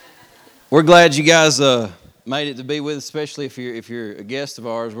We're glad you guys made it to be with us, especially if you're a guest of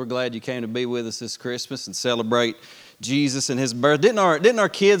ours. We're glad you came to be with us this Christmas and celebrate Jesus and His birth. Didn't our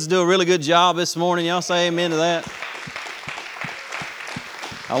kids do a really good job this morning? Y'all say amen to that?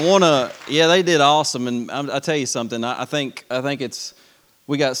 They did awesome. And I tell you something. I think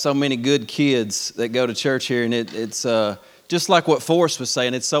we got so many good kids that go to church here, and it's just like what Forrest was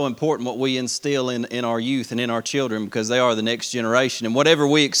saying, it's so important what we instill in our youth and in our children, because they are the next generation. And whatever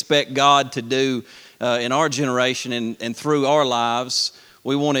we expect God to do in our generation and through our lives,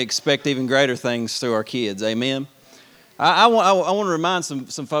 we want to expect even greater things through our kids. Amen? I want to remind some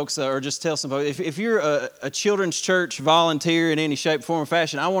folks, or just tell some folks, if you're a children's church volunteer in any shape, form, or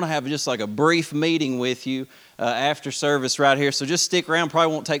fashion, I want to have just like a brief meeting with you after service right here. So just stick around.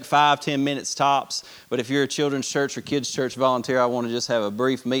 Probably won't take 5-10 minutes tops. But if you're a children's church or kids' church volunteer, I want to just have a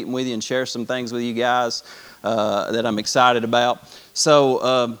brief meeting with you and share some things with you guys that I'm excited about.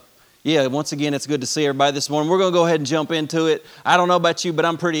 So, once again, it's good to see everybody this morning. We're going to go ahead and jump into it. I don't know about you, but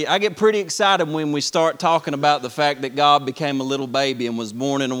I get pretty excited when we start talking about the fact that God became a little baby and was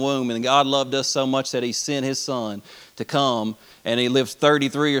born in a womb. And God loved us so much that He sent His Son to come. And He lived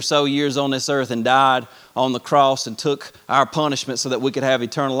 33 or so years on this earth and died on the cross and took our punishment so that we could have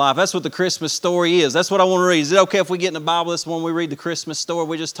eternal life. That's what the Christmas story is. That's what I want to read. Is it okay if we get in the Bible this morning, we read the Christmas story?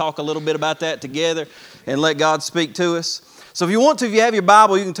 We just talk a little bit about that together and let God speak to us. So if you want to, if you have your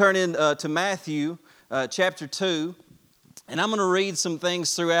Bible, you can turn in to Matthew chapter 2. And I'm going to read some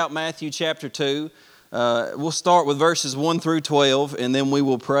things throughout Matthew chapter 2. We'll start with verses 1 through 12, and then we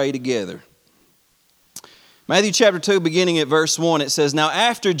will pray together. Matthew chapter 2, beginning at verse 1, it says, "Now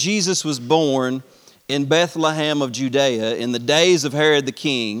after Jesus was born in Bethlehem of Judea in the days of Herod the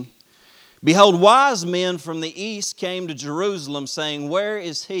king, behold, wise men from the east came to Jerusalem, saying, 'Where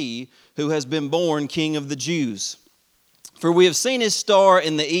is he who has been born King of the Jews? For we have seen his star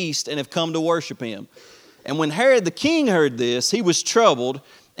in the east and have come to worship him.' And when Herod the king heard this, he was troubled,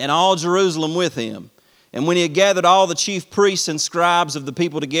 and all Jerusalem with him. And when he had gathered all the chief priests and scribes of the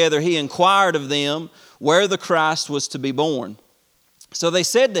people together, he inquired of them where the Christ was to be born. So they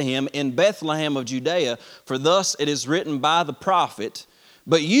said to him, 'In Bethlehem of Judea, for thus it is written by the prophet,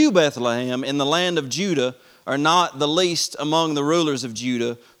 but you, Bethlehem, in the land of Judah, are not the least among the rulers of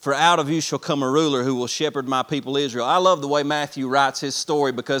Judah, for out of you shall come a ruler who will shepherd my people Israel.'" I love the way Matthew writes his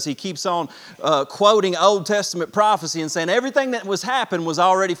story, because he keeps on quoting Old Testament prophecy and saying everything that happened was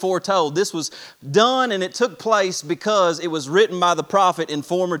already foretold. This was done, and it took place because it was written by the prophet in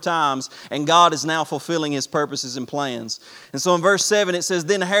former times, and God is now fulfilling His purposes and plans. And so in verse 7 it says,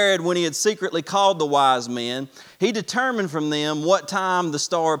 "Then Herod, when he had secretly called the wise men, he determined from them what time the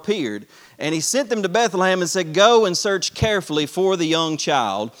star appeared. And he sent them to Bethlehem and said, 'Go and search carefully for the young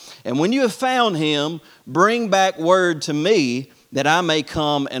child. And when you have found him, bring back word to me, that I may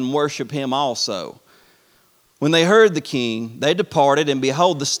come and worship him also.' When they heard the king, they departed, and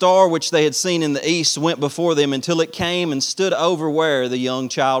behold, the star which they had seen in the east went before them until it came and stood over where the young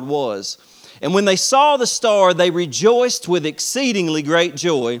child was. And when they saw the star, they rejoiced with exceedingly great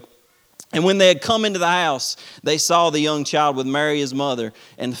joy. And when they had come into the house, they saw the young child with Mary his mother,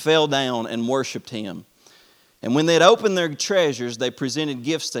 and fell down and worshipped him. And when they had opened their treasures, they presented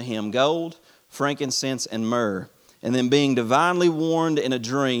gifts to him, gold, frankincense, and myrrh. And then being divinely warned in a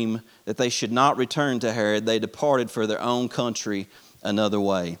dream that they should not return to Herod, they departed for their own country another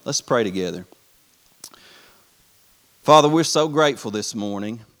way." Let's pray together. Father, we're so grateful this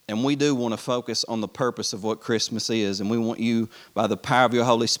morning. And we do want to focus on the purpose of what Christmas is. And we want you, by the power of your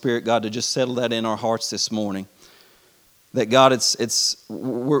Holy Spirit, God, to just settle that in our hearts this morning. That God,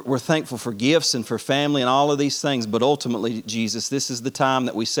 we're thankful for gifts and for family and all of these things. But ultimately, Jesus, this is the time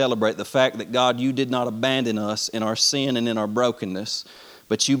that we celebrate the fact that, God, you did not abandon us in our sin and in our brokenness.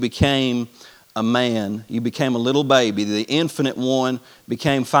 But you became a man. You became a little baby. The infinite one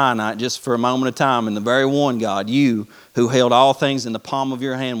became finite just for a moment of time. And the very one, God, you who held all things in the palm of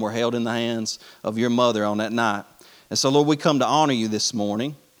your hand, were held in the hands of your mother on that night. And so, Lord, we come to honor you this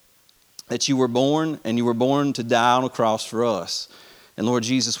morning, that you were born, and you were born to die on a cross for us. And Lord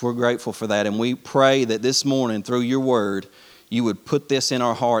Jesus, we're grateful for that. And we pray that this morning, through your word, you would put this in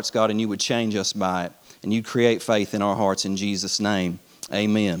our hearts, God, and you would change us by it. And you'd create faith in our hearts in Jesus' name.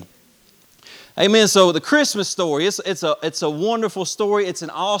 Amen. Amen. So the Christmas story, it's a wonderful story. It's an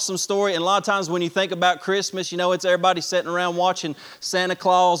awesome story. And a lot of times when you think about Christmas, it's everybody sitting around watching Santa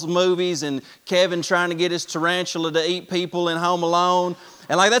Claus movies and Kevin trying to get his tarantula to eat people in Home Alone.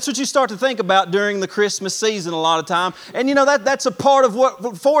 And like that's what you start to think about during the Christmas season a lot of time. And you know, that's a part of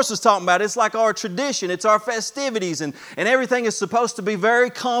what Forrest was talking about. It's like our tradition, it's our festivities, and everything is supposed to be very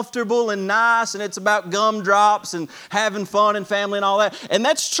comfortable and nice, and it's about gumdrops and having fun and family and all that. And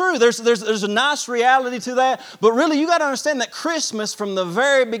that's true. There's a nice reality to that. But really, you got to understand that Christmas from the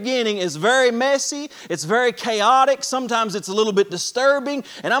very beginning is very messy. It's very chaotic. Sometimes it's a little bit disturbing.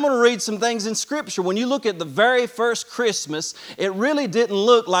 And I'm going to read some things in Scripture. When you look at the very first Christmas, it really didn't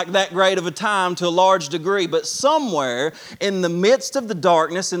look like that great of a time to a large degree, but somewhere in the midst of the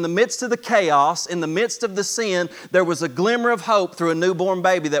darkness, in the midst of the chaos, in the midst of the sin, there was a glimmer of hope through a newborn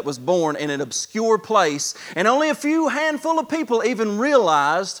baby that was born in an obscure place, and only a few handful of people even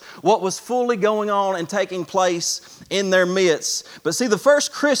realized what was fully going on and taking place in their midst. But see, the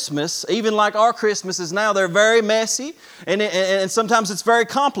first Christmas, even like our Christmases now, they're very messy, and sometimes it's very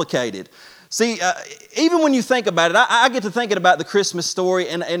complicated. See, even when you think about it, I get to thinking about the Christmas story,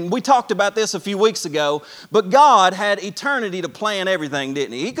 and we talked about this a few weeks ago, but God had eternity to plan everything,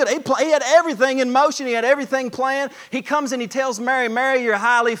 didn't He? He had everything in motion. He had everything planned. He comes and He tells Mary, Mary, you're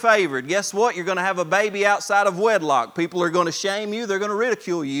highly favored. Guess what? You're going to have a baby outside of wedlock. People are going to shame you. They're going to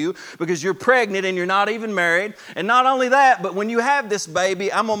ridicule you because you're pregnant and you're not even married. And not only that, but when you have this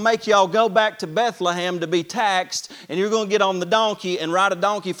baby, I'm going to make y'all go back to Bethlehem to be taxed, and you're going to get on the donkey and ride a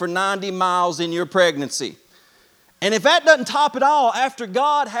donkey for 90 miles in your pregnancy. And if that doesn't top it all, after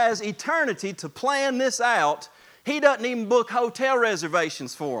God has eternity to plan this out, He doesn't even book hotel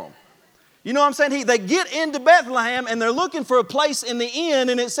reservations for them. You know what I'm saying? They get into Bethlehem and they're looking for a place in the inn,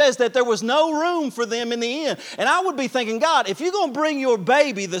 and it says that there was no room for them in the inn. And I would be thinking, God, if you're going to bring your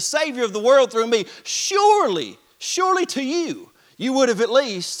baby, the Savior of the world, through me, surely to you would have at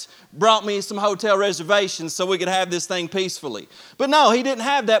least brought me some hotel reservations so we could have this thing peacefully. But no, He didn't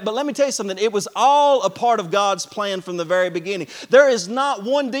have that. But let me tell you something. It was all a part of God's plan from the very beginning. There is not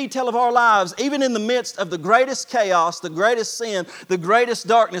one detail of our lives, even in the midst of the greatest chaos, the greatest sin, the greatest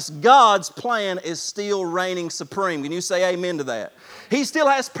darkness, God's plan is still reigning supreme. Can you say amen to that? He still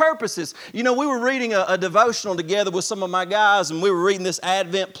has purposes. You know, we were reading a devotional together with some of my guys, and we were reading this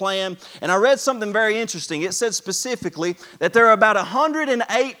Advent plan, and I read something very interesting. It said specifically that there are about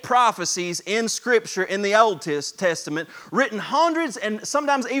 108 prophecies in Scripture in the Old Testament, written hundreds and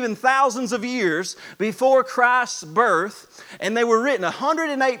sometimes even thousands of years before Christ's birth, and they were written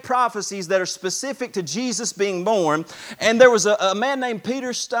 108 prophecies that are specific to Jesus being born. And there was a man named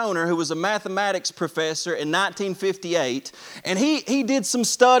Peter Stoner who was a mathematics professor in 1958, and he did some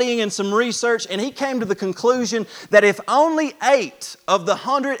studying and some research, and he came to the conclusion that if only 8 of the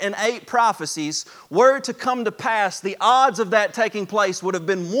 108 prophecies were to come to pass, the odds of that taking place would have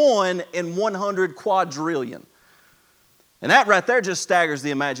been 1 in 100 quadrillion. And that right there just staggers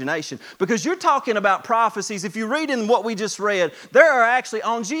the imagination, because you're talking about prophecies. If you read in what we just read, there are actually,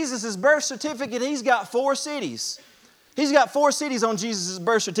 on Jesus' birth certificate, He's got 4 cities. He's got 4 cities on Jesus'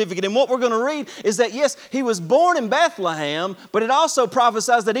 birth certificate. And what we're going to read is that, yes, He was born in Bethlehem, but it also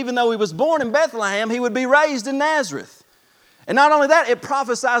prophesies that even though He was born in Bethlehem, He would be raised in Nazareth. And not only that, it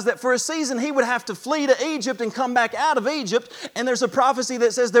prophesies that for a season He would have to flee to Egypt and come back out of Egypt. And there's a prophecy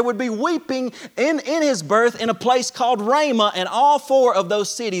that says there would be weeping in His birth in a place called Ramah. And all 4 of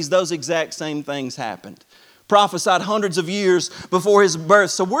those cities, those exact same things happened. Prophesied hundreds of years before His birth.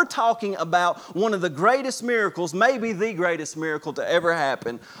 So we're talking about one of the greatest miracles, maybe the greatest miracle to ever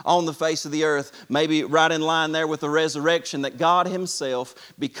happen on the face of the earth. Maybe right in line there with the resurrection, that God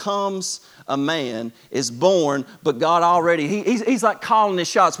Himself becomes a man, is born, but God already, He's like calling His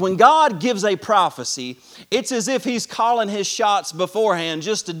shots. When God gives a prophecy, it's as if He's calling His shots beforehand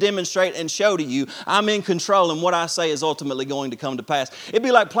just to demonstrate and show to you, I'm in control and what I say is ultimately going to come to pass. It'd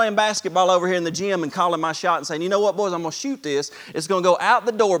be like playing basketball over here in the gym and calling my shot and saying, you know what, boys, I'm going to shoot this. It's going to go out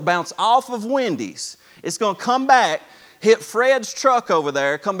the door, bounce off of Wendy's. It's going to come back, hit Fred's truck over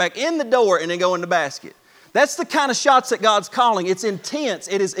there, come back in the door, and then go in the basket. That's the kind of shots that God's calling. It's intense.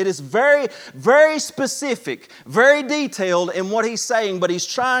 It is very, very specific, very detailed in what He's saying, but He's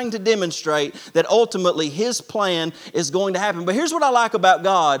trying to demonstrate that ultimately His plan is going to happen. But here's what I like about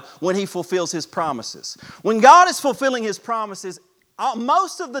God when He fulfills His promises. When God is fulfilling His promises,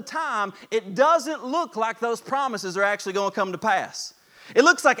 most of the time, it doesn't look like those promises are actually going to come to pass. It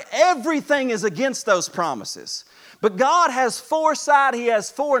looks like everything is against those promises. But God has foresight. He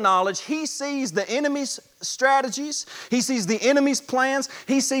has foreknowledge. He sees the enemy's strategies. He sees the enemy's plans.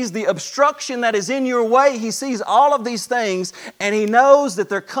 He sees the obstruction that is in your way. He sees all of these things, and He knows that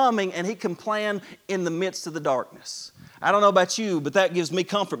they're coming, and He can plan in the midst of the darkness. I don't know about you, but that gives me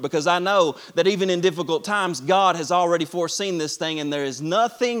comfort because I know that even in difficult times, God has already foreseen this thing and there is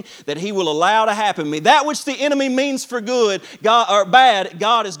nothing that He will allow to happen to me. That which the enemy means for good, or bad,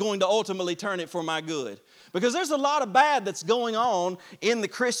 God is going to ultimately turn it for my good. Because there's a lot of bad that's going on in the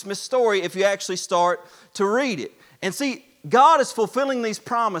Christmas story if you actually start to read it. And see, God is fulfilling these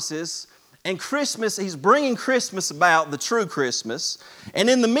promises, and Christmas, He's bringing Christmas about, the true Christmas. And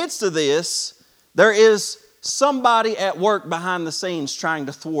in the midst of this, there is somebody at work behind the scenes trying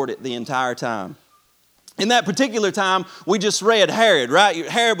to thwart it the entire time. In that particular time, we just read Herod, right?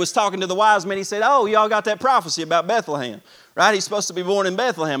 Herod was talking to the wise men. He said, oh, y'all got that prophecy about Bethlehem, right? He's supposed to be born in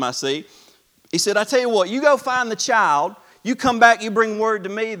Bethlehem, I see. He said, I tell you what, you go find the child, you come back, you bring word to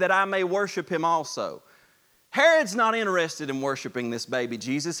me that I may worship him also. Herod's not interested in worshiping this baby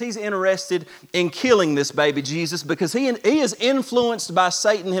Jesus. He's interested in killing this baby Jesus because he is influenced by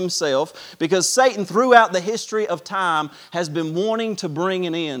Satan himself, because Satan throughout the history of time has been wanting to bring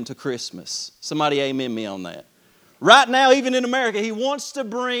an end to Christmas. Somebody amen me on that. Right now, even in America, he wants to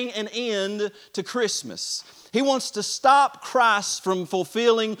bring an end to Christmas. He wants to stop Christ from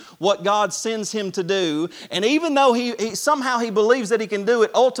fulfilling what God sends him to do. And even though he somehow he believes that he can do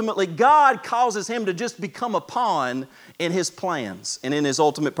it, ultimately God causes him to just become a pawn in his plans and in his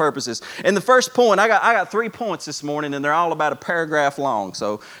ultimate purposes. And the first point, I got 3 points this morning, and they're all about a paragraph long.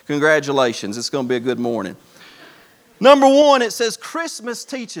 So congratulations. It's going to be a good morning. Number 1, it says Christmas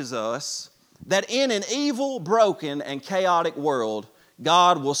teaches us that in an evil, broken, and chaotic world,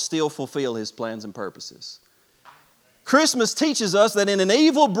 God will still fulfill His plans and purposes. Christmas teaches us that in an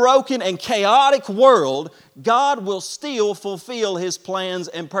evil, broken, and chaotic world, God will still fulfill His plans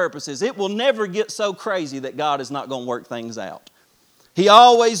and purposes. It will never get so crazy that God is not going to work things out. He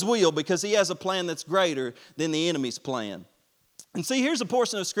always will, because He has a plan that's greater than the enemy's plan. And see, here's a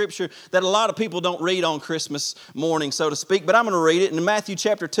portion of Scripture that a lot of people don't read on Christmas morning, so to speak, but I'm going to read it. In Matthew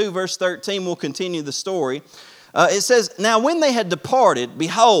chapter 2, verse 13, we'll continue the story. It says, Now when they had departed,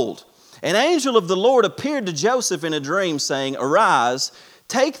 behold, an angel of the Lord appeared to Joseph in a dream, saying, Arise,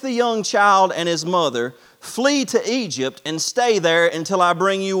 take the young child and his mother, flee to Egypt, and stay there until I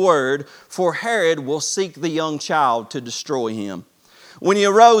bring you word, for Herod will seek the young child to destroy him. When he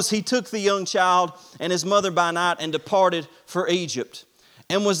arose, he took the young child and his mother by night and departed for Egypt,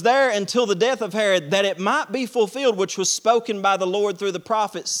 and was there until the death of Herod, that it might be fulfilled which was spoken by the Lord through the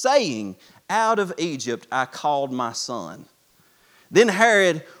prophet, saying, Out of Egypt I called my son. Then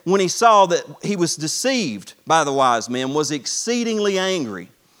Herod, when he saw that he was deceived by the wise men, was exceedingly angry.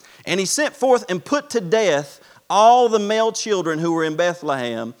 And he sent forth and put to death all the male children who were in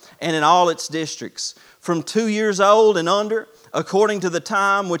Bethlehem and in all its districts, from 2 years old and under, according to the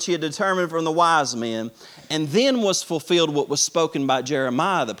time which he had determined from the wise men. And then was fulfilled what was spoken by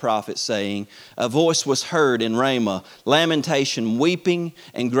Jeremiah the prophet, saying, A voice was heard in Ramah, lamentation, weeping,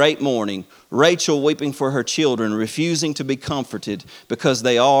 and great mourning, Rachel weeping for her children, refusing to be comforted, because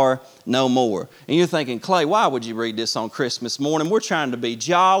they are no more. And you're thinking, Clay, why would you read this on Christmas morning? We're trying to be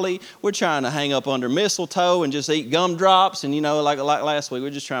jolly. We're trying to hang up under mistletoe and just eat gumdrops. And like last week,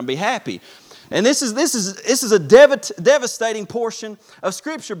 we're just trying to be happy. And this is a devastating portion of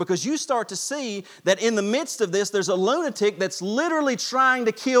Scripture, because you start to see that in the midst of this, there's a lunatic that's literally trying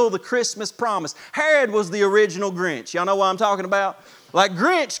to kill the Christmas promise. Herod was the original Grinch. Y'all know what I'm talking about? Like,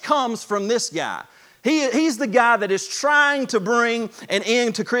 Grinch comes from this guy. He's the guy that is trying to bring an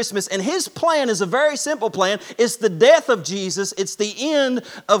end to Christmas. And his plan is a very simple plan. It's the death of Jesus. It's the end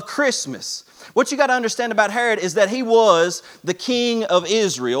of Christmas. What you got to understand about Herod is that he was the king of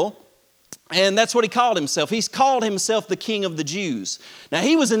Israel. And that's what he called himself. He's called himself the King of the Jews. Now,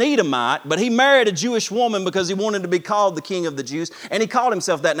 he was an Edomite, but he married a Jewish woman because he wanted to be called the King of the Jews, and he called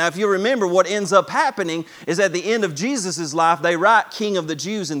himself that. Now, if you remember, what ends up happening is at the end of Jesus' life, they write King of the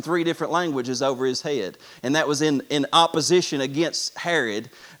Jews in 3 different languages over his head. And that was in opposition against Herod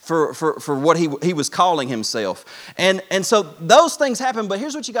for what he was calling himself. And so those things happen, but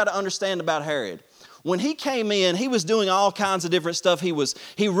here's what you got to understand about Herod. When he came in, he was doing all kinds of different stuff.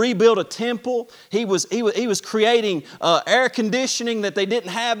 He rebuilt a temple. He was creating air conditioning that they didn't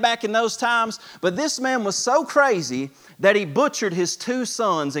have back in those times. But this man was so crazy that he butchered his 2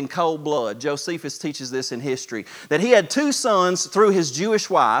 sons in cold blood. Josephus teaches this in history, that he had 2 sons through his Jewish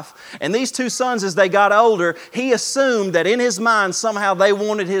wife. And these 2 sons, as they got older, he assumed that in his mind somehow they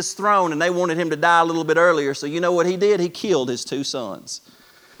wanted his throne and they wanted him to die a little bit earlier. So you know what he did? He killed his 2 sons.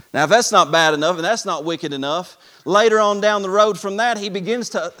 Now, if that's not bad enough and that's not wicked enough, later on down the road from that, he begins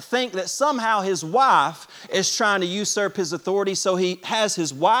to think that somehow his wife is trying to usurp his authority. So he has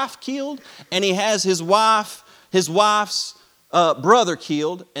his wife killed, and he has his wife's brother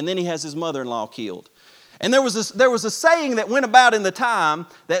killed, and then he has his mother-in-law killed. And there was a saying that went about in the time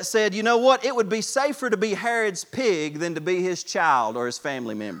that said, you know what, it would be safer to be Herod's pig than to be his child or his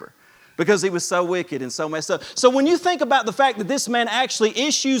family member, because he was so wicked and so messed up. So when you think about the fact that this man actually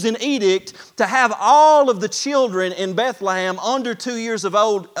issues an edict to have all of the children in Bethlehem under 2 years of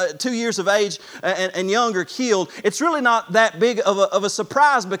age and younger killed, it's really not that big of a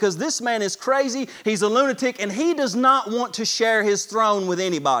surprise, because this man is crazy, he's a lunatic, and he does not want to share his throne with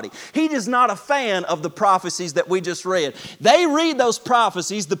anybody. He is not a fan of the prophecies that we just read. They read those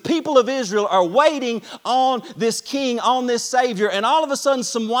prophecies, the people of Israel are waiting on this king, on this Savior, and all of a sudden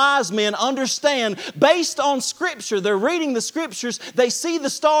some wise men understand, based on Scripture, they're reading the Scriptures, they see the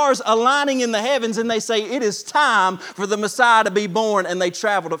stars aligning in the heavens, and they say, it is time for the Messiah to be born, and they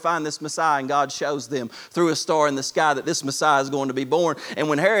travel to find this Messiah, and God shows them through a star in the sky that this Messiah is going to be born. And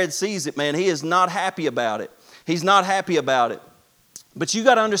when Herod sees it, man, he is not happy about it. He's not happy about it. But you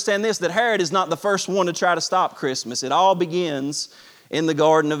got to understand this, that Herod is not the first one to try to stop Christmas. It all begins in the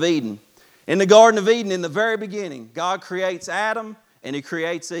Garden of Eden. In the Garden of Eden, in the very beginning, God creates Adam and He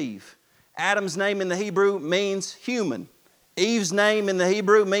creates Eve. Adam's name in the Hebrew means human. Eve's name in the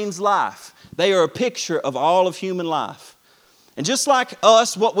Hebrew means life. They are a picture of all of human life. And just like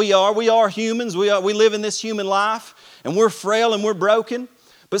us, what we are humans. We live in this human life, and we're frail and we're broken.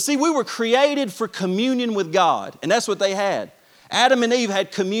 But see, we were created for communion with God, and that's what they had. Adam and Eve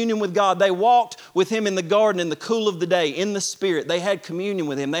had communion with God. They walked with Him in the garden in the cool of the day, in the Spirit. They had communion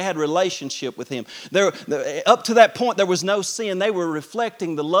with Him. They had relationship with Him. Up to that point, there was no sin. They were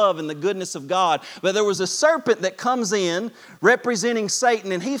reflecting the love and the goodness of God. But there was a serpent that comes in representing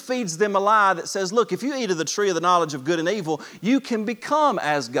Satan, and he feeds them a lie that says, look, if you eat of the tree of the knowledge of good and evil, you can become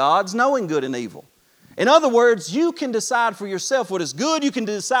as gods, knowing good and evil. In other words, you can decide for yourself what is good, you can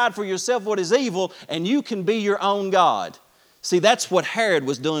decide for yourself what is evil, and you can be your own God. See, that's what Herod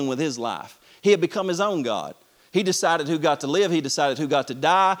was doing with his life. He had become his own God. He decided who got to live, he decided who got to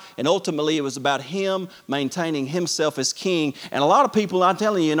die, and ultimately it was about him maintaining himself as king. And a lot of people, I'm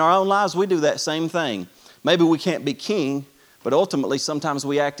telling you, in our own lives, we do that same thing. Maybe we can't be king, but ultimately sometimes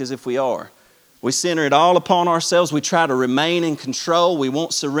we act as if we are. We center it all upon ourselves. We try to remain in control. We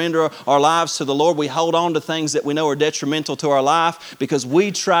won't surrender our lives to the Lord. We hold on to things that we know are detrimental to our life because we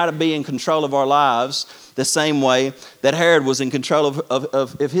try to be in control of our lives the same way that Herod was in control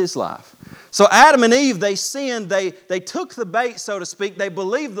of his life. So Adam and Eve, they sinned. They took the bait, so to speak. They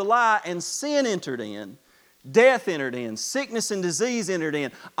believed the lie, and sin entered in. Death entered in. Sickness and disease entered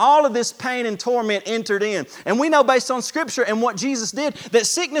in. All of this pain and torment entered in. And we know based on Scripture and what Jesus did that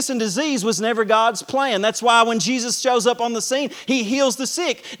sickness and disease was never God's plan. That's why when Jesus shows up on the scene, He heals the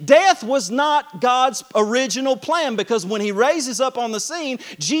sick. Death was not God's original plan, because when He raises up on the scene,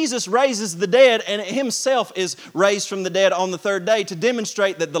 Jesus raises the dead and Himself is raised from the dead on the third day to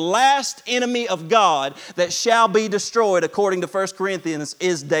demonstrate that the last enemy of God that shall be destroyed, according to 1 Corinthians,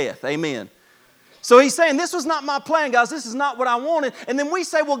 is death. Amen. So He's saying, this was not my plan, guys. This is not what I wanted. And then we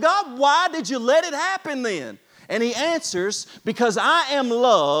say, well, God, why did you let it happen then? And He answers, because I am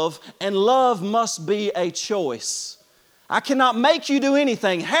love, and love must be a choice. I cannot make you do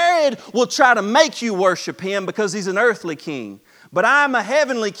anything. Herod will try to make you worship him because he's an earthly king. But I'm a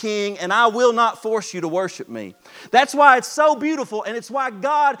heavenly king, and I will not force you to worship me. That's why it's so beautiful, and it's why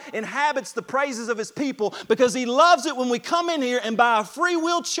God inhabits the praises of His people, because He loves it when we come in here and by a free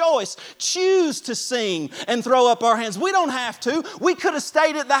will choice choose to sing and throw up our hands. We don't have to. We could have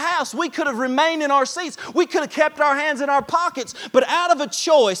stayed at the house. We could have remained in our seats. We could have kept our hands in our pockets. But out of a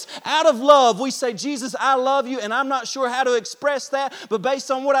choice, out of love, we say, Jesus, I love you, and I'm not sure how to express that, but based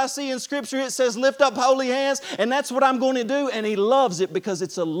on what I see in Scripture, it says lift up holy hands, and that's what I'm going to do. And He loves it because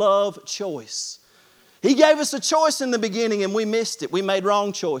it's a love choice. He gave us a choice in the beginning and we missed it. We made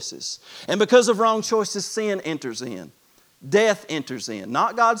wrong choices. And because of wrong choices, sin enters in. Death enters in.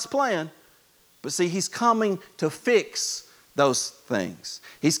 Not God's plan, but see, He's coming to fix those things.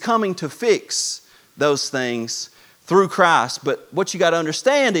 He's coming to fix those things through Christ. But what you got to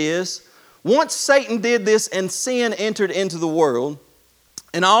understand is, once Satan did this and sin entered into the world,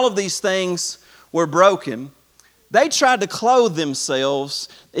 and all of these things were broken, they tried to clothe themselves.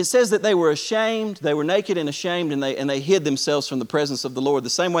 It says that they were ashamed, they were naked and ashamed, and they hid themselves from the presence of the Lord, the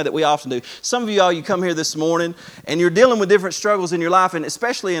same way that we often do. Some of you come here this morning, and you're dealing with different struggles in your life, and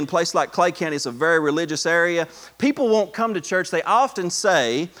especially in a place like Clay County, it's a very religious area. People won't come to church. They often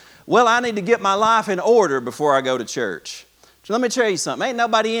say, well, I need to get my life in order before I go to church. So let me tell you something. Ain't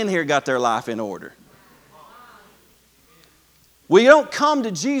nobody in here got their life in order. We don't come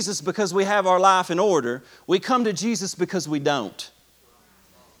to Jesus because we have our life in order. We come to Jesus because we don't.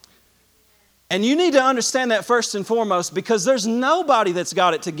 And you need to understand that first and foremost, because there's nobody that's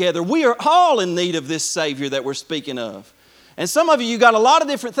got it together. We are all in need of this Savior that we're speaking of. And some of you got a lot of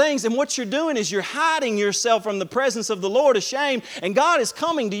different things, and what you're doing is you're hiding yourself from the presence of the Lord ashamed, and God is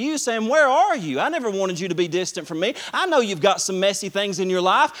coming to you saying, where are you? I never wanted you to be distant from me. I know you've got some messy things in your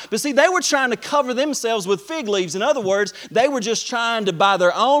life, but see, they were trying to cover themselves with fig leaves. In other words, they were just trying to, by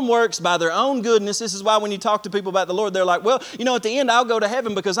their own works, by their own goodness. This is why when you talk to people about the Lord, they're like, well, you know, at the end, I'll go to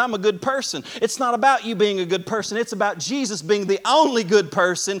heaven because I'm a good person. It's not about you being a good person. It's about Jesus being the only good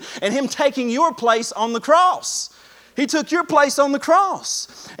person and Him taking your place on the cross. He took your place on the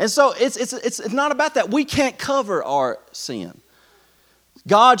cross. And so it's not about that. We can't cover our sin.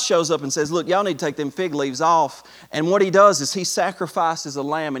 God shows up and says, look, y'all need to take them fig leaves off. And what He does is He sacrifices a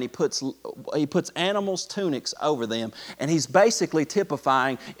lamb and He puts animals' tunics over them. And He's basically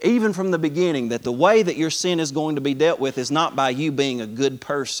typifying, even from the beginning, that the way that your sin is going to be dealt with is not by you being a good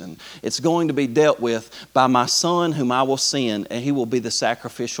person. It's going to be dealt with by my Son whom I will send, and He will be the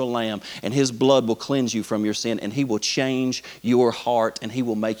sacrificial lamb. And His blood will cleanse you from your sin, and He will change your heart, and He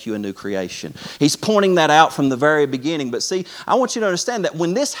will make you a new creation. He's pointing that out from the very beginning. But see, I want you to understand that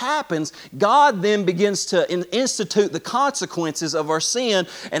when this happens, God then begins to institute the consequences of our sin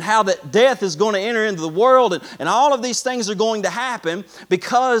and how that death is going to enter into the world, and all of these things are going to happen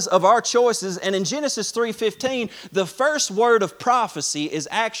because of our choices. And in Genesis 3:15, the first word of prophecy is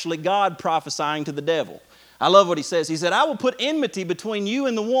actually God prophesying to the devil. I love what He says. He said, I will put enmity between you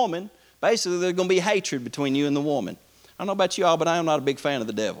and the woman. Basically, there's going to be hatred between you and the woman. I don't know about you all, but I am not a big fan of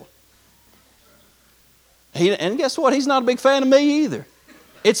the devil. And guess what? He's not a big fan of me either.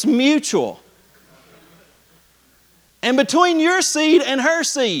 It's mutual. And between your seed and her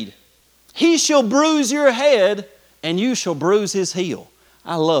seed, he shall bruise your head and you shall bruise his heel.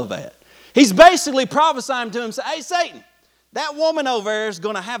 I love that. He's basically prophesying to him, say, hey, Satan, that woman over there is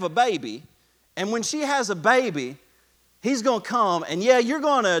going to have a baby. And when she has a baby, he's going to come. And yeah, you're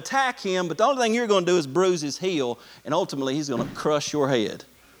going to attack him, but the only thing you're going to do is bruise his heel. And ultimately, he's going to crush your head.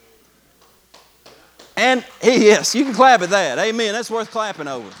 And yes, you can clap at that. Amen. That's worth clapping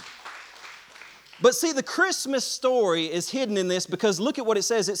over. But see, the Christmas story is hidden in this because look at what it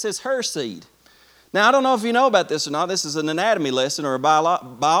says. It says her seed. Now, I don't know if you know about this or not. This is an anatomy lesson or a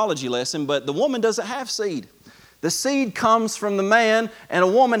biology lesson, but the woman doesn't have seed. The seed comes from the man, and a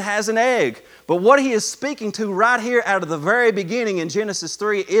woman has an egg. But what he is speaking to right here out of the very beginning in Genesis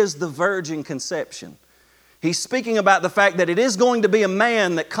 3 is the virgin conception. He's speaking about the fact that it is going to be a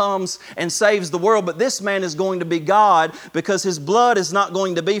man that comes and saves the world, but this man is going to be God because his blood is not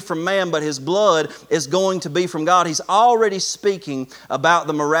going to be from man, but his blood is going to be from God. He's already speaking about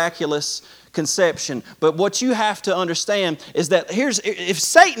the miraculous conception. But what you have to understand is that if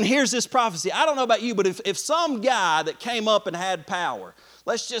Satan hears this prophecy, I don't know about you, but if some guy that came up and had power,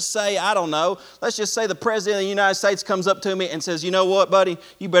 let's just say, I don't know, let's just say the President of the United States comes up to me and says, you know what, buddy,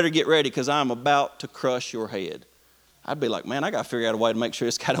 you better get ready because I'm about to crush your head. I'd be like, man, I got to figure out a way to make sure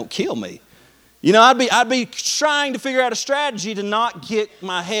this guy don't kill me. You know, I'd be trying to figure out a strategy to not get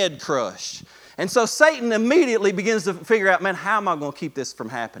my head crushed. And so Satan immediately begins to figure out, man, how am I going to keep this from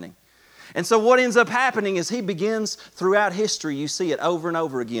happening? And so what ends up happening is he begins throughout history, you see it over and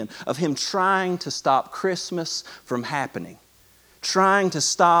over again, of him trying to stop Christmas from happening. Trying to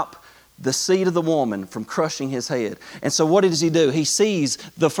stop the seed of the woman from crushing his head. And so what does he do? He sees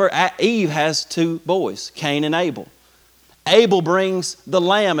Eve has two boys, Cain and Abel. Abel brings the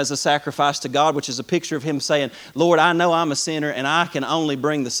lamb as a sacrifice to God, which is a picture of him saying, Lord, I know I'm a sinner and I can only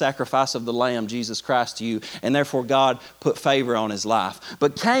bring the sacrifice of the lamb, Jesus Christ, to you. And therefore God put favor on his life.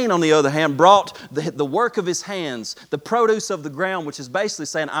 But Cain, on the other hand, brought the work of his hands, the produce of the ground, which is basically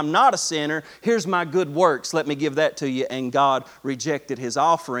saying, I'm not a sinner. Here's my good works. Let me give that to you. And God rejected his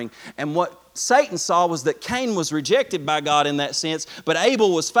offering. And what Satan saw was that Cain was rejected by God in that sense, but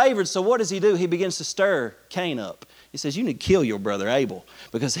Abel was favored. So what does he do? He begins to stir Cain up. He says, you need to kill your brother Abel,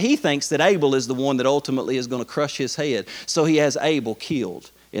 because he thinks that Abel is the one that ultimately is going to crush his head. So he has Abel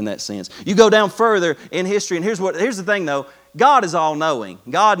killed in that sense. You go down further in history, and here's the thing though. God is all-knowing.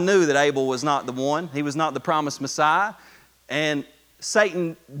 God knew that Abel was not the one. He was not the promised Messiah. And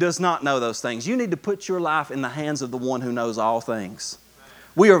Satan does not know those things. You need to put your life in the hands of the one who knows all things.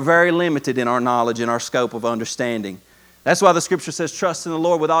 We are very limited in our knowledge and our scope of understanding. That's why the Scripture says, trust in the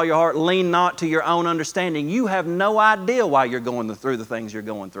Lord with all your heart. Lean not to your own understanding. You have no idea why you're going through the things you're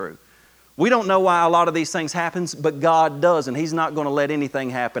going through. We don't know why a lot of these things happen, but God does, and He's not going to let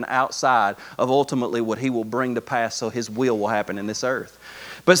anything happen outside of ultimately what He will bring to pass so His will happen in this earth.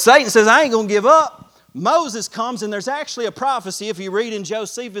 But Satan says, I ain't going to give up. Moses comes, and there's actually a prophecy, if you read in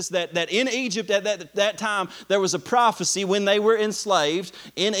Josephus, that in Egypt at that time, there was a prophecy when they were enslaved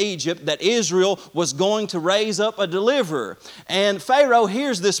in Egypt that Israel was going to raise up a deliverer. And Pharaoh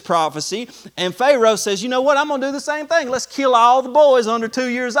hears this prophecy, and Pharaoh says, you know what, I'm going to do the same thing. Let's kill all the boys under 2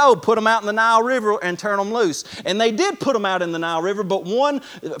 years old, put them out in the Nile River and turn them loose. And they did put them out in the Nile River, but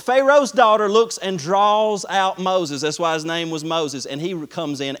Pharaoh's daughter looks and draws out Moses. That's why his name was Moses. And he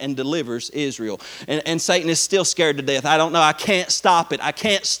comes in and delivers Israel. And Satan is still scared to death. I don't know. I can't stop it. I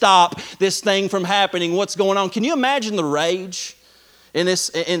can't stop this thing from happening. What's going on? Can you imagine the rage in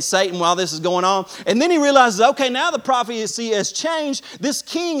Satan while this is going on? And then he realizes, okay, now the prophecy has changed. This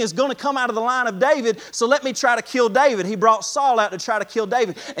king is going to come out of the line of David, so let me try to kill David. He brought Saul out to try to kill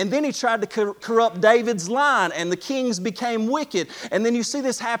David. And then he tried to corrupt David's line, and the kings became wicked. And then you see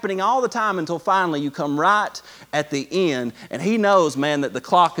this happening all the time until finally you come right at the end. And he knows, man, that the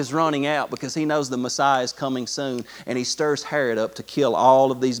clock is running out because he knows the Messiah is coming soon. And he stirs Herod up to kill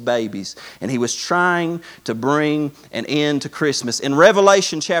all of these babies. And he was trying to bring an end to Christmas. In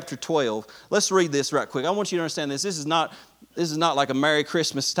Revelation chapter 12, let's read this right quick. I want you to understand this. This is not like a Merry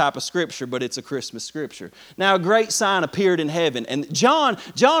Christmas type of scripture, but it's a Christmas scripture. Now a great sign appeared in heaven. And John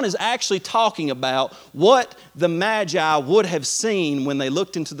is actually talking about what the Magi would have seen when they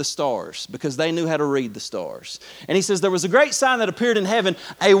looked into the stars, because they knew how to read the stars. And he says, there was a great sign that appeared in heaven,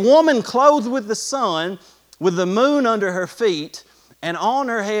 a woman clothed with the sun, with the moon under her feet, and on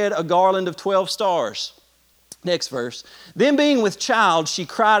her head a garland of 12 stars. Next verse. Then being with child, she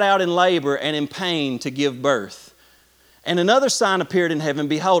cried out in labor and in pain to give birth. And another sign appeared in heaven.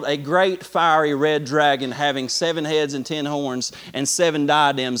 Behold, a great fiery red dragon having 7 heads and 10 horns and 7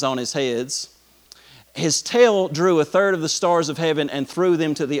 diadems on his heads. His tail drew 1/3 of the stars of heaven and threw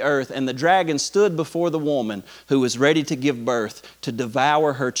them to the earth. And the dragon stood before the woman who was ready to give birth to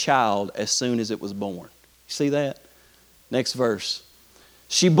devour her child as soon as it was born. You see that? Next verse.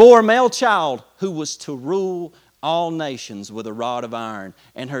 She bore a male child who was to rule all nations with a rod of iron,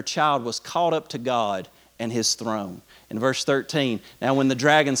 and her child was caught up to God and His throne. In verse 13, now when the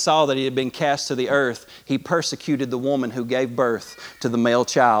dragon saw that he had been cast to the earth, he persecuted the woman who gave birth to the male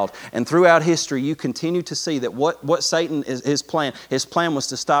child. And throughout history, you continue to see that what Satan is his plan was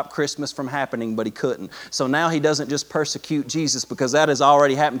to stop Christmas from happening, but he couldn't. So now he doesn't just persecute Jesus because that has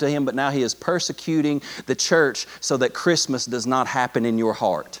already happened to him, but now he is persecuting the church so that Christmas does not happen in your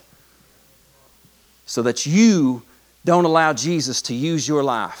heart. So that you don't allow Jesus to use your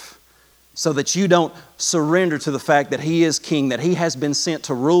life. So that you don't surrender to the fact that He is King, that He has been sent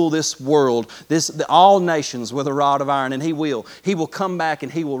to rule this world, all nations with a rod of iron, and He will. He will come back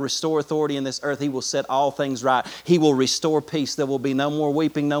and He will restore authority in this earth. He will set all things right. He will restore peace. There will be no more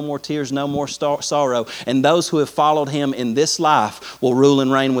weeping, no more tears, no more sorrow. And those who have followed Him in this life will rule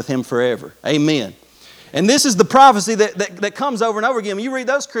and reign with Him forever. Amen. And this is the prophecy that comes over and over again. When you read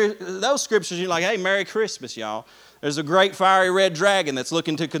those scriptures, you're like, hey, Merry Christmas, y'all. There's a great fiery red dragon that's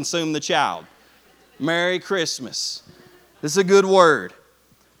looking to consume the child. Merry Christmas. This is a good word.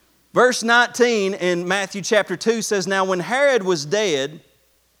 Verse 19 in Matthew chapter 2 says, now when Herod was dead,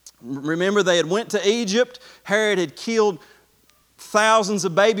 remember they had went to Egypt. Herod had killed thousands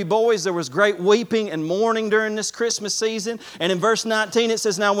of baby boys. There was great weeping and mourning during this Christmas season. And in verse 19 it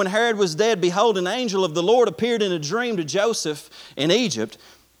says, now when Herod was dead, behold, an angel of the Lord appeared in a dream to Joseph in Egypt,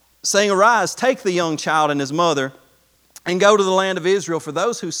 saying, arise, take the young child and his mother, and go to the land of Israel, for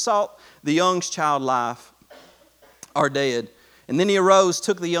those who sought the young child's life are dead. And then he arose,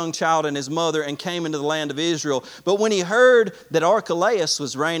 took the young child and his mother, and came into the land of Israel. But when he heard that Archelaus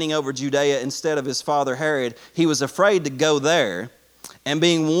was reigning over Judea instead of his father Herod, he was afraid to go there. And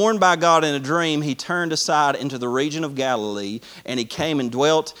being warned by God in a dream, he turned aside into the region of Galilee, and he came and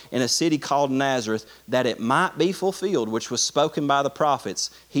dwelt in a city called Nazareth, that it might be fulfilled, which was spoken by the prophets,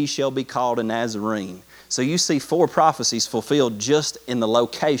 he shall be called a Nazarene. So you see 4 prophecies fulfilled just in the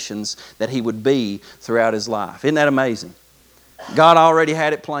locations that he would be throughout his life. Isn't that amazing? God already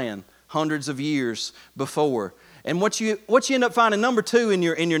had it planned hundreds of years before. And what you end up finding, number 2 in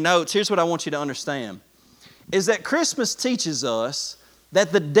your notes, here's what I want you to understand, is that Christmas teaches us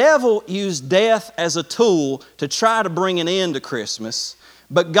that the devil used death as a tool to try to bring an end to Christmas,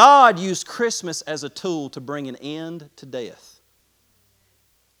 but God used Christmas as a tool to bring an end to death.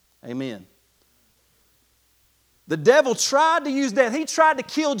 Amen. The devil tried to use death. He tried to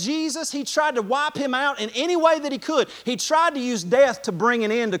kill Jesus. He tried to wipe Him out in any way that he could. He tried to use death to bring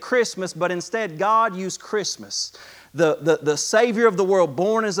an end to Christmas, but instead God used Christmas, the Savior of the world,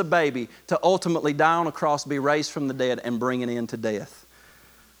 born as a baby, to ultimately die on a cross, be raised from the dead, and bring an end to death.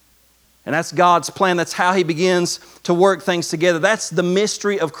 And that's God's plan. That's how He begins to work things together. That's the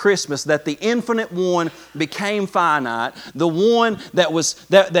mystery of Christmas, that the infinite one became finite. The one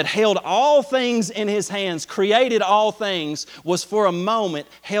that held all things in His hands, created all things, was for a moment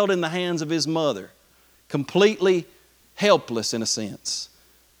held in the hands of His mother. Completely helpless in a sense.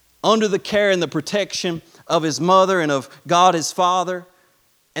 Under the care and the protection of His mother and of God His Father.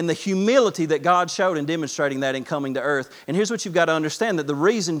 And the humility that God showed in demonstrating that in coming to earth. And here's what you've got to understand, that the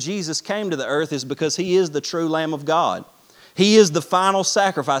reason Jesus came to the earth is because He is the true Lamb of God. He is the final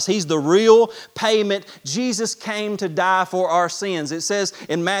sacrifice. He's the real payment. Jesus came to die for our sins. It says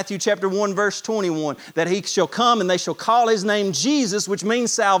in Matthew chapter 1 verse 21 that He shall come and they shall call His name Jesus, which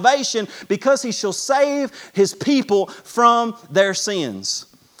means salvation, because He shall save His people from their sins.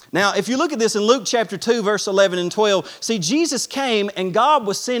 Now, if you look at this in Luke chapter 2, verse 11 and 12, see, Jesus came and God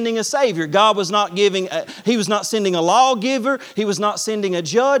was sending a Savior. God was not He was not sending a lawgiver. He was not sending a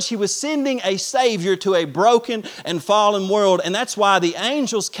judge. He was sending a Savior to a broken and fallen world. And that's why the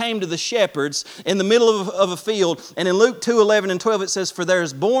angels came to the shepherds in the middle of a field. And in Luke 2, 11 and 12, it says, "For there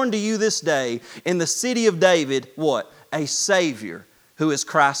is born to you this day in the city of David," what? "A Savior, who is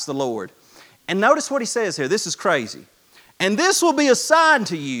Christ the Lord." And notice what He says here. This is crazy. "And this will be a sign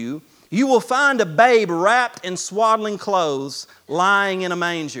to you. You will find a babe wrapped in swaddling clothes, lying in a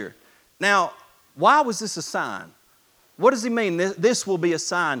manger." Now, why was this a sign? What does He mean, this will be a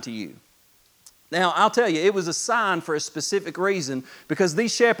sign to you? Now, I'll tell you, it was a sign for a specific reason, because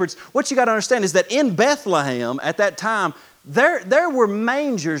these shepherds, what you got to understand is that in Bethlehem at that time, there were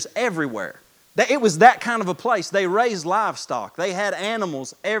mangers everywhere. It was that kind of a place. They raised livestock. They had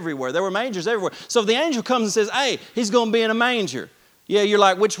animals everywhere. There were mangers everywhere. So if the angel comes and says, "Hey, He's going to be in a manger." Yeah, you're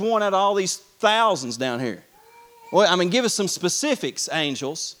like, which one out of all these thousands down here? Well, I mean, give us some specifics,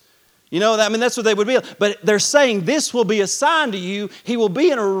 angels. You know, that's what they would be. But they're saying this will be a sign to you. He will be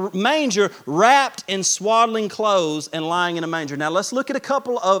in a manger wrapped in swaddling clothes and lying in a manger. Now let's look at a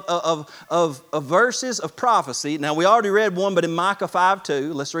couple of verses of prophecy. Now we already read one, but in Micah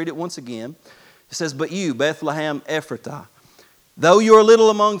 5:2, let's read it once again. It says, "But you, Bethlehem Ephrathah, though you are little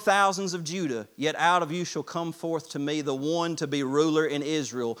among thousands of Judah, yet out of you shall come forth to me the one to be ruler in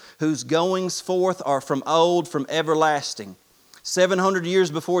Israel, whose goings forth are from old, from everlasting." 700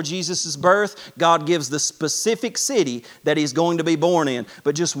 years before Jesus' birth, God gives the specific city that He's going to be born in.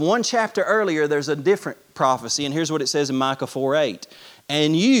 But just one chapter earlier, there's a different prophecy. And here's what it says in Micah 4:8.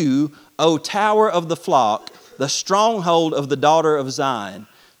 "And you, O tower of the flock, the stronghold of the daughter of Zion,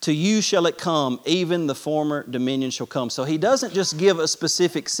 to you shall it come, even the former dominion shall come." So He doesn't just give a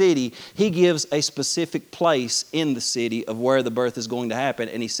specific city, He gives a specific place in the city of where the birth is going to happen.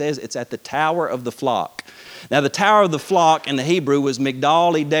 And He says it's at the tower of the flock. Now the tower of the flock in the Hebrew was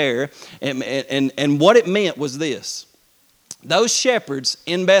Migdal Eder, and what it meant was this. Those shepherds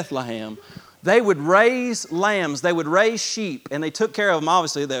in Bethlehem, they would raise lambs, they would raise sheep, and they took care of them.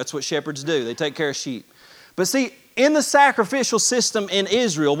 Obviously, that's what shepherds do. They take care of sheep. But see, in the sacrificial system in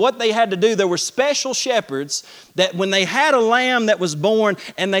Israel, what they had to do, there were special shepherds that when they had a lamb that was born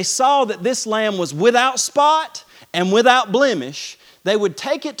and they saw that this lamb was without spot and without blemish, they would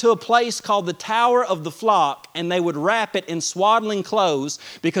take it to a place called the Tower of the Flock, and they would wrap it in swaddling clothes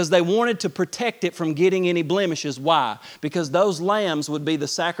because they wanted to protect it from getting any blemishes. Why? Because those lambs would be the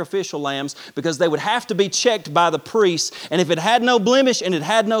sacrificial lambs, because they would have to be checked by the priests, and if it had no blemish and it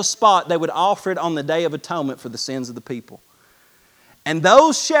had no spot, they would offer it on the Day of Atonement for the sins of the people. And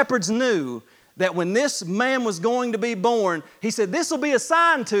those shepherds knew that when this man was going to be born, He said, "This will be a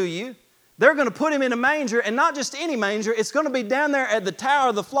sign to you." They're going to put Him in a manger, and not just any manger. It's going to be down there at the Tower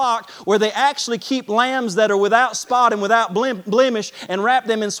of the Flock, where they actually keep lambs that are without spot and without blemish and wrap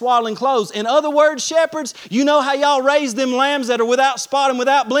them in swaddling clothes. In other words, shepherds, you know how y'all raise them lambs that are without spot and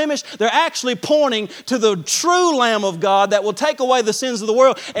without blemish? They're actually pointing to the true Lamb of God that will take away the sins of the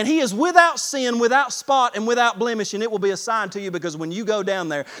world. And He is without sin, without spot, and without blemish. And it will be a sign to you, because when you go down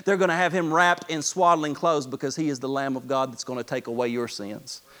there, they're going to have Him wrapped in swaddling clothes, because He is the Lamb of God that's going to take away your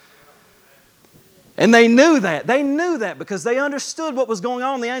sins. And they knew that. They knew that because they understood what was going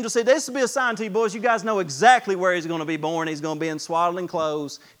on. The angel said, "This will be a sign to you, boys. You guys know exactly where He's going to be born. He's going to be in swaddling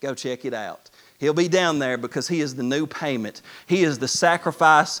clothes. Go check it out." He'll be down there because He is the new payment. He is the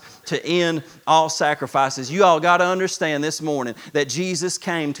sacrifice to end all sacrifices. You all got to understand this morning that Jesus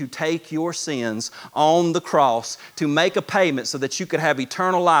came to take your sins on the cross, to make a payment so that you could have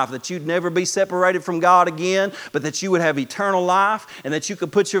eternal life, that you'd never be separated from God again, but that you would have eternal life, and that you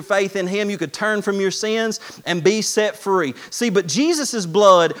could put your faith in Him. You could turn from your sins and be set free. See, but Jesus'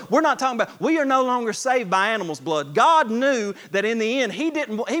 blood, we're not talking about, we are no longer saved by animals' blood. God knew that in the end,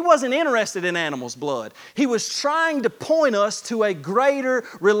 He wasn't interested in animals. animal's blood. He was trying to point us to a greater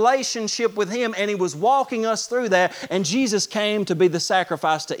relationship with Him, and He was walking us through that, and Jesus came to be the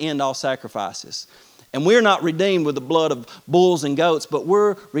sacrifice to end all sacrifices. And we're not redeemed with the blood of bulls and goats, but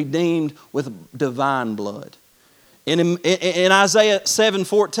we're redeemed with divine blood. In Isaiah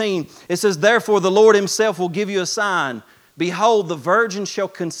 7:14, it says, "Therefore the Lord Himself will give you a sign. Behold, the virgin shall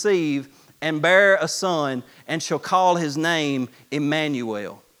conceive and bear a son, and shall call His name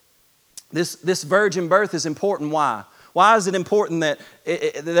Emmanuel." This virgin birth is important. Why? Why is it important that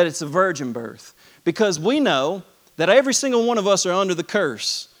it's a virgin birth? Because we know that every single one of us are under the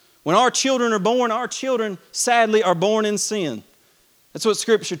curse. When our children are born, our children sadly are born in sin. That's what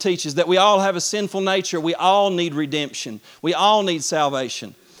Scripture teaches, that we all have a sinful nature. We all need redemption. We all need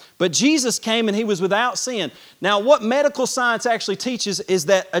salvation. But Jesus came and He was without sin. Now, what medical science actually teaches is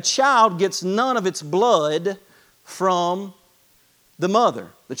that a child gets none of its blood from the mother.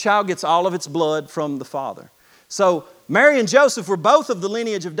 The child gets all of its blood from the father. So Mary and Joseph were both of the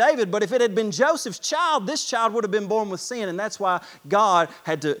lineage of David, but if it had been Joseph's child, this child would have been born with sin, and that's why God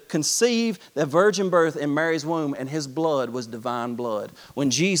had to conceive the virgin birth in Mary's womb, and His blood was divine blood. When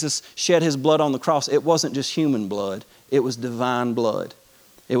Jesus shed His blood on the cross, it wasn't just human blood, it was divine blood.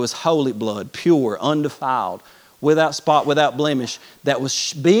 It was holy blood, pure, undefiled, without spot, without blemish, that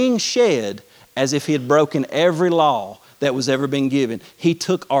was being shed as if He had broken every law that was ever been given. He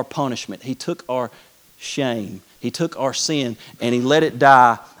took our punishment. He took our shame. He took our sin and He let it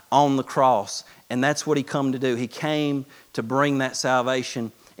die on the cross. And that's what He come to do. He came to bring that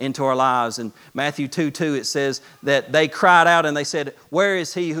salvation into our lives. In Matthew 2:2 it says that they cried out and they said, "Where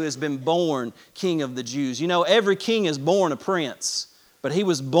is He who has been born King of the Jews?" You know, every king is born a prince, but He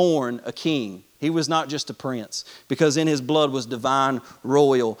was born a king. He was not just a prince, because in His blood was divine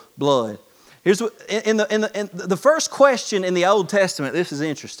royal blood. Here's what, in the first question in the Old Testament, this is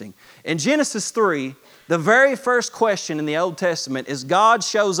interesting. In Genesis 3, the very first question in the Old Testament is God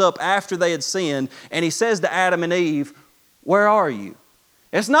shows up after they had sinned and He says to Adam and Eve, "Where are you?"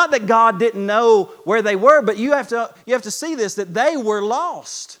 It's not that God didn't know where they were, but you have to see this, that they were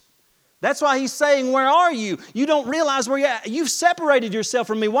lost. That's why He's saying, "Where are you? You don't realize where you're at. You've separated yourself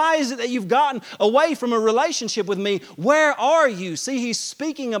from me. Why is it that you've gotten away from a relationship with me? Where are you?" See, He's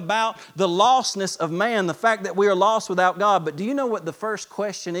speaking about the lostness of man, the fact that we are lost without God. But do you know what the first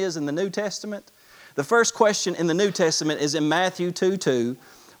question is in the New Testament? The first question in the New Testament is in Matthew 2:2,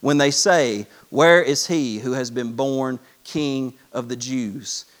 when they say, "Where is He who has been born King of the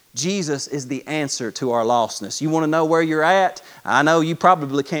Jews?" Jesus is the answer to our lostness. You want to know where you're at? I know you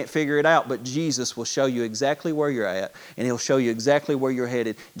probably can't figure it out, but Jesus will show you exactly where you're at, and He'll show you exactly where you're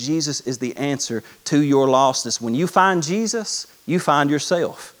headed. Jesus is the answer to your lostness. When you find Jesus, you find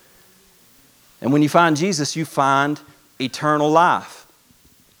yourself. And when you find Jesus, you find eternal life.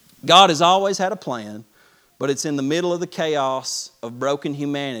 God has always had a plan, but it's in the middle of the chaos of broken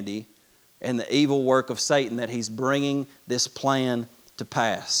humanity and the evil work of Satan that He's bringing this plan to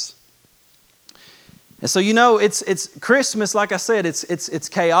pass. And so, you know, it's Christmas, like I said, it's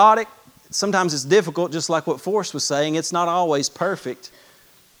chaotic. Sometimes it's difficult, just like what Forrest was saying. It's not always perfect,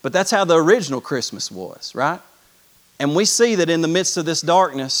 but that's how the original Christmas was, right? And we see that in the midst of this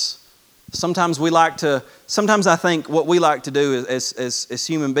darkness, sometimes I think what we like to do as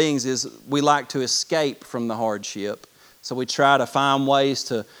human beings is we like to escape from the hardship. So we try to find ways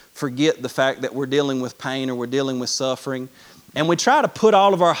to forget the fact that we're dealing with pain or we're dealing with suffering. And we try to put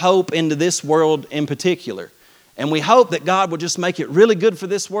all of our hope into this world in particular. And we hope that God will just make it really good for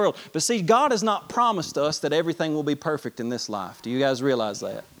this world. But see, God has not promised us that everything will be perfect in this life. Do you guys realize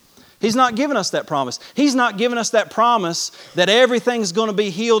that? He's not given us that promise. He's not given us that promise that everything's going to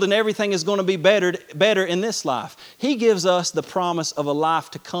be healed and everything is going to be better in this life. He gives us the promise of a life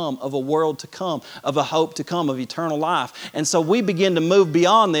to come, of a world to come, of a hope to come, of eternal life. And so we begin to move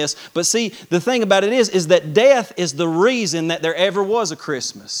beyond this. But see, the thing about it is that death is the reason that there ever was a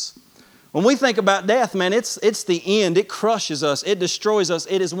Christmas. When we think about death, man, it's the end. It crushes us. It destroys us.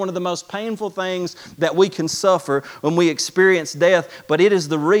 It is one of the most painful things that we can suffer when we experience death, but it is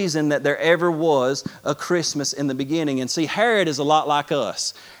the reason that there ever was a Christmas in the beginning. And see, Herod is a lot like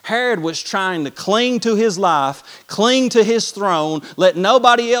us. Herod was trying to cling to his life, cling to his throne, let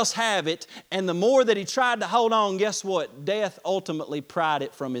nobody else have it, and the more that he tried to hold on, guess what? Death ultimately pried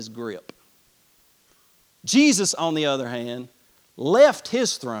it from his grip. Jesus, on the other hand, left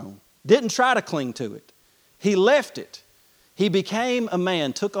his throne. Didn't try to cling to it. He left it. He became a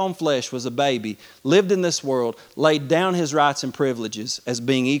man, took on flesh, was a baby, lived in this world, laid down His rights and privileges as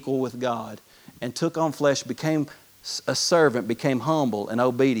being equal with God, and took on flesh, became a servant, became humble and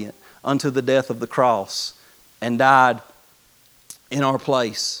obedient unto the death of the cross, and died in our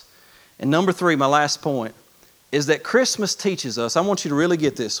place. And number 3, my last point, is that Christmas teaches us, I want you to really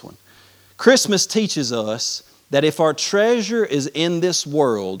get this one. Christmas teaches us that if our treasure is in this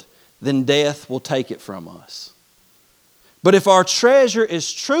world, then death will take it from us. But if our treasure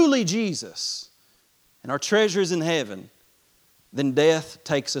is truly Jesus, and our treasure is in heaven, then death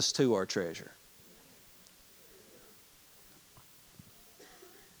takes us to our treasure.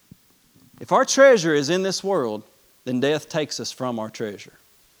 If our treasure is in this world, then death takes us from our treasure.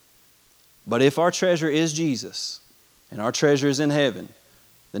 But if our treasure is Jesus, and our treasure is in heaven,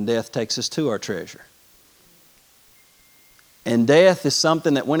 then death takes us to our treasure. And death is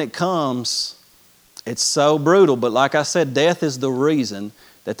something that when it comes, it's so brutal. But like I said, death is the reason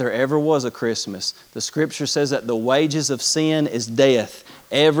that there ever was a Christmas. The Scripture says that the wages of sin is death.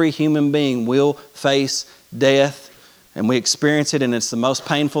 Every human being will face death. And we experience it, and it's the most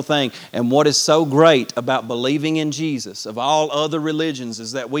painful thing. And what is so great about believing in Jesus, of all other religions,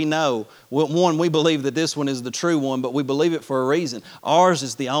 is that we know, one, we believe that this one is the true one, but we believe it for a reason. Ours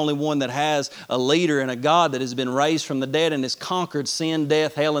is the only one that has a leader and a God that has been raised from the dead and has conquered sin,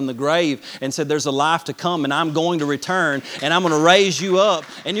 death, hell, and the grave, and said there's a life to come, and I'm going to return, and I'm going to raise you up,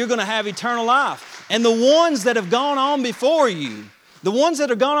 and you're going to have eternal life. And the ones that have gone on before you, the ones that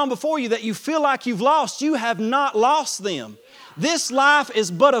have gone on before you that you feel like you've lost, you have not lost them. This life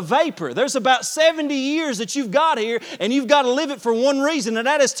is but a vapor. There's about 70 years that you've got here, and you've got to live it for one reason, and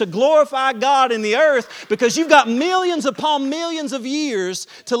that is to glorify God in the earth, because you've got millions upon millions of years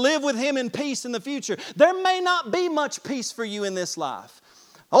to live with Him in peace in the future. There may not be much peace for you in this life.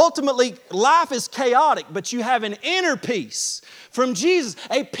 Ultimately, life is chaotic, but you have an inner peace from Jesus,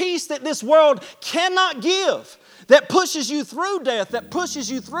 a peace that this world cannot give. That pushes you through death, that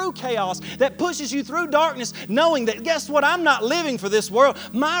pushes you through chaos, that pushes you through darkness, knowing that, guess what, I'm not living for this world.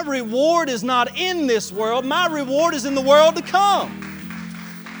 My reward is not in this world. My reward is in the world to come.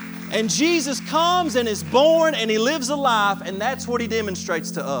 And Jesus comes and is born and He lives a life, and that's what He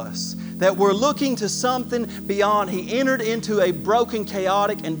demonstrates to us. That we're looking to something beyond. He entered into a broken,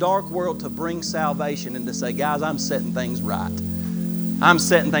 chaotic, and dark world to bring salvation and to say, guys, I'm setting things right. I'm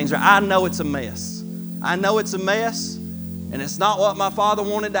setting things right. I know it's a mess. I know it's a mess, and it's not what my Father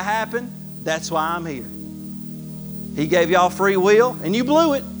wanted to happen. That's why I'm here. He gave y'all free will, and you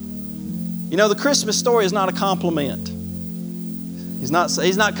blew it. You know, the Christmas story is not a compliment. He's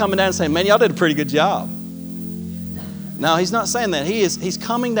not coming down and saying, man, y'all did a pretty good job. No, He's not saying that. He's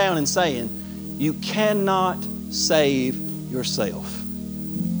coming down and saying, you cannot save yourself.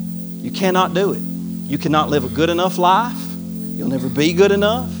 You cannot do it. You cannot live a good enough life. You'll never be good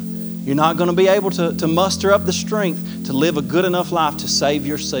enough. You're not going to be able to muster up the strength to live a good enough life to save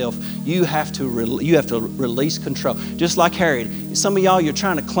yourself. You have to release control. Just like Herod. Some of y'all, you're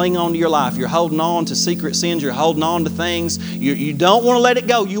trying to cling on to your life. You're holding on to secret sins. You're holding on to things. You don't want to let it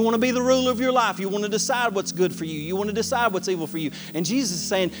go. You want to be the ruler of your life. You want to decide what's good for you. You want to decide what's evil for you. And Jesus is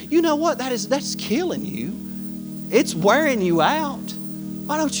saying, you know what? That's killing you. It's wearing you out.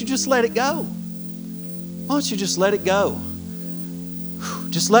 Why don't you just let it go? Why don't you just let it go?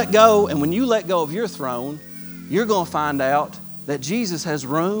 Just let go, and when you let go of your throne, you're going to find out that Jesus has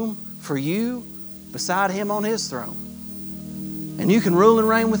room for you beside Him on His throne. And you can rule and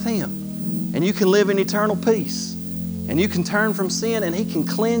reign with Him. And you can live in eternal peace. And you can turn from sin, and He can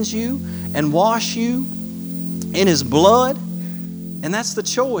cleanse you and wash you in His blood. And that's the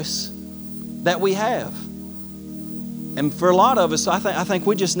choice that we have. And for a lot of us, I think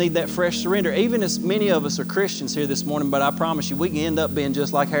we just need that fresh surrender. Even as many of us are Christians here this morning, but I promise you, we can end up being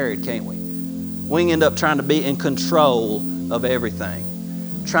just like Herod, can't we? We can end up trying to be in control of everything,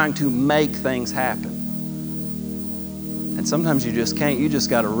 trying to make things happen. And sometimes you just can't. You just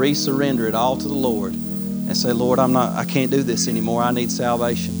got to re-surrender it all to the Lord and say, Lord, I can't do this anymore. I need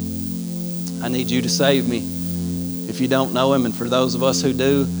salvation. I need you to save me. If you don't know Him, and for those of us who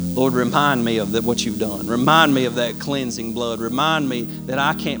do, Lord, remind me of what You've done. Remind me of that cleansing blood. Remind me that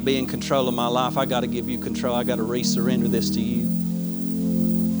I can't be in control of my life. I got to give You control. I got to re-surrender this to You.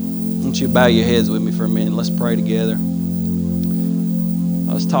 Won't you bow your heads with me for a minute? Let's pray together.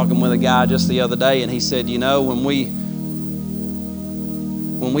 I was talking with a guy just the other day, and he said, you know, when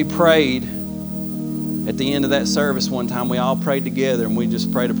we prayed at the end of that service one time, we all prayed together, and we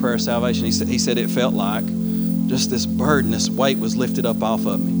just prayed a prayer of salvation. He said it felt like just this burden, this weight was lifted up off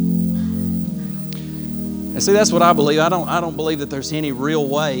of me. And see, that's what I believe. I don't believe that there's any real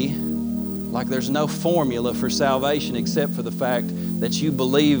way, like there's no formula for salvation except for the fact that you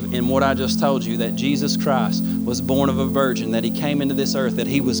believe in what I just told you, that Jesus Christ was born of a virgin, that He came into this earth, that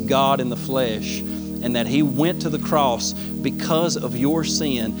He was God in the flesh, and that He went to the cross because of your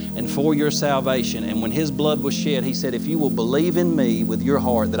sin and for your salvation. And when His blood was shed, He said, if you will believe in me with your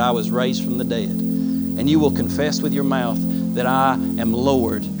heart that I was raised from the dead, and you will confess with your mouth that I am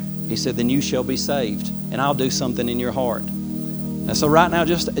Lord, He said, then you shall be saved, and I'll do something in your heart. And so right now,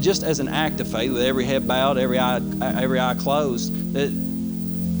 just as an act of faith, with every head bowed, every eye closed, that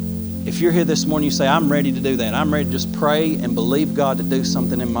if you're here this morning, you say, I'm ready to do that. I'm ready to just pray and believe God to do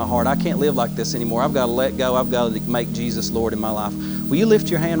something in my heart. I can't live like this anymore. I've got to let go. I've got to make Jesus Lord in my life. Will you lift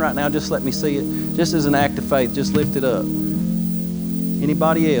your hand right now? Just let me see it. Just as an act of faith, just lift it up.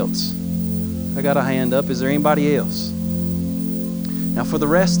 Anybody else? I got a hand up. Is there anybody else? Now for the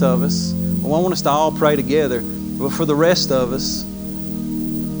rest of us, well, I want us to all pray together. But for the rest of us,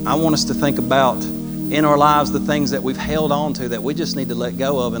 I want us to think about in our lives the things that we've held on to that we just need to let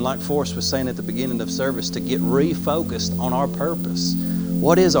go of. And like Forrest was saying at the beginning of service, to get refocused on our purpose.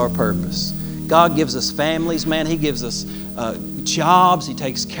 What is our purpose? God gives us families, man. He gives us jobs. He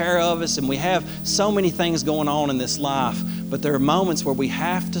takes care of us. And we have so many things going on in this life. But there are moments where we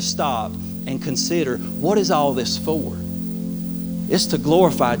have to stop and consider, what is all this for? It's to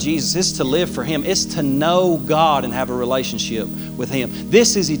glorify Jesus. It's to live for Him. It's to know God and have a relationship with Him.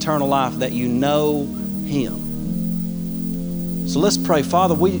 This is eternal life, that you know Him. So let's pray.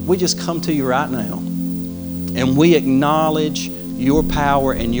 Father, we just come to you right now, and we acknowledge your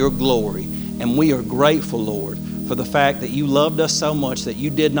power and your glory. And we are grateful, Lord, for the fact that you loved us so much that you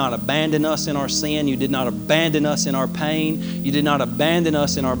did not abandon us in our sin. You did not abandon us in our pain. You did not abandon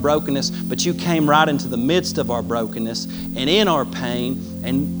us in our brokenness, but you came right into the midst of our brokenness and in our pain.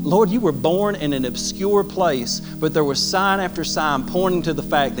 And Lord, you were born in an obscure place, but there was sign after sign pointing to the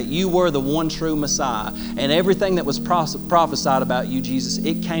fact that you were the one true Messiah. And everything that was prophesied about you, Jesus,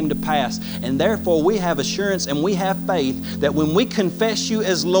 it came to pass. And therefore we have assurance and we have faith that when we confess you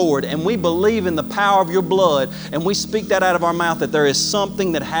as Lord and we believe in the power of your blood and we speak that out of our mouth, that there is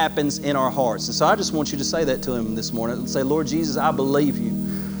something that happens in our hearts. And so I just want you to say that to Him this morning. Say, Lord Jesus, I believe you.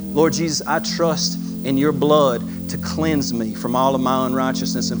 Lord Jesus, I trust in your blood to cleanse me from all of my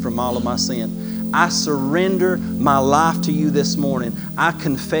unrighteousness and from all of my sin. I surrender my life to you this morning. I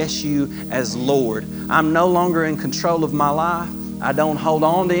confess you as Lord. I'm no longer in control of my life. I don't hold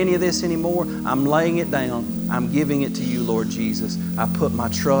on to any of this anymore. I'm laying it down. I'm giving it to you, Lord Jesus. I put my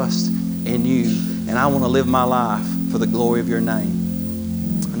trust in you, and I want to live my life for the glory of your name.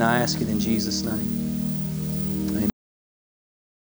 And I ask it in Jesus' name.